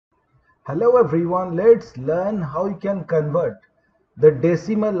Hello everyone, let's learn how you can convert the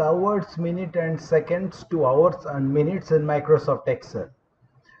decimal hours, minute and seconds to hours and minutes in Microsoft Excel.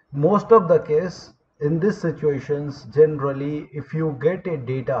 Most of the case in these situations, generally if you get a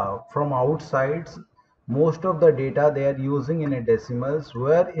data from outside, most of the data they are using in a decimals,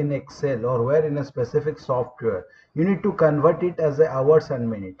 where in Excel or where in a specific software you need to convert it as a hours and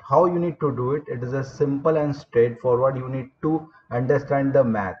minute. How you need to do it? It is a simple and straightforward. You need to understand the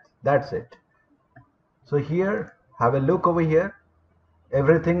math. That's it. So here, have a look over here.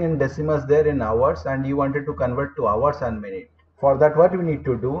 Everything in decimals there in hours, and you wanted to convert to hours and minute. For that, what we need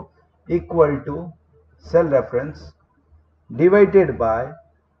to do? Equal to cell reference divided by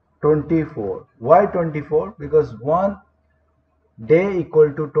 24. Why 24? Because one day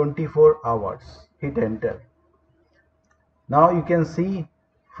equal to 24 hours. Hit enter. Now you can see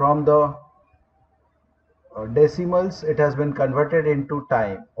from the decimals it has been converted into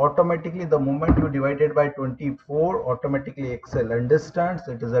time automatically. The moment you divide it by 24, automatically Excel understands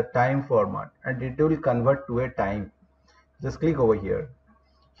it is a time format and it will convert to a time. Just click over here.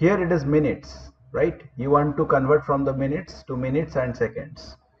 Here it is minutes, right? You want to convert from the minutes to minutes and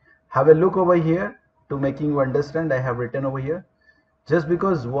seconds. Have a look over here. To making you understand, I have written over here, just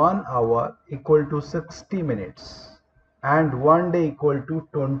because 1 hour equal to 60 minutes and 1 day equal to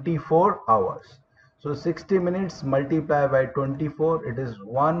 24 hours. So 60 minutes multiplied by 24, it is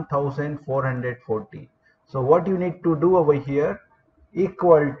 1440. So what you need to do over here,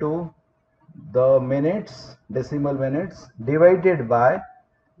 equal to the minutes, decimal minutes divided by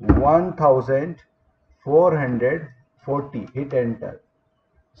 1440. Hit enter.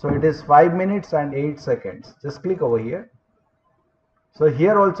 So it is 5 minutes and 8 seconds. Just click over here. So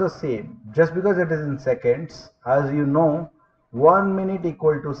here also same, just because it is in seconds, as you know, 1 minute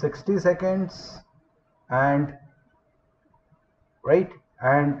equal to 60 seconds and right,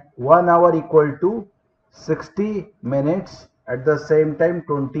 and 1 hour equal to 60 minutes, at the same time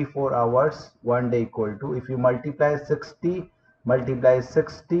 24 hours, 1 day equal to, if you multiply 60 multiply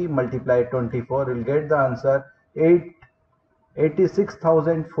 24, you'll get the answer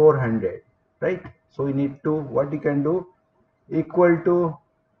 86,400, right? So we need to, what you can do, equal to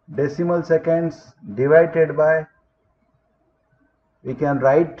decimal seconds divided by, we can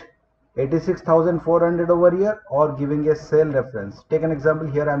write 86,400 over here, or giving a cell reference. Take an example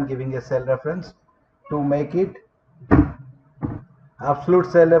here. I am giving a cell reference. To make it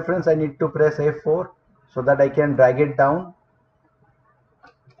absolute cell reference, I need to press F4 so that I can drag it down.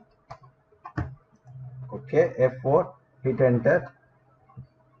 Okay, F4, hit enter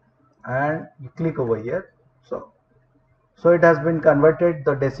and you click over here. So it has been converted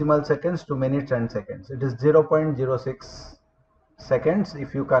the decimal seconds to minutes and seconds. It is 0.06 seconds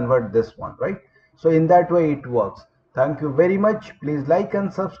if you convert this one, right? So in that way it works. Thank you very much. Please like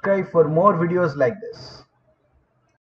and subscribe for more videos like this.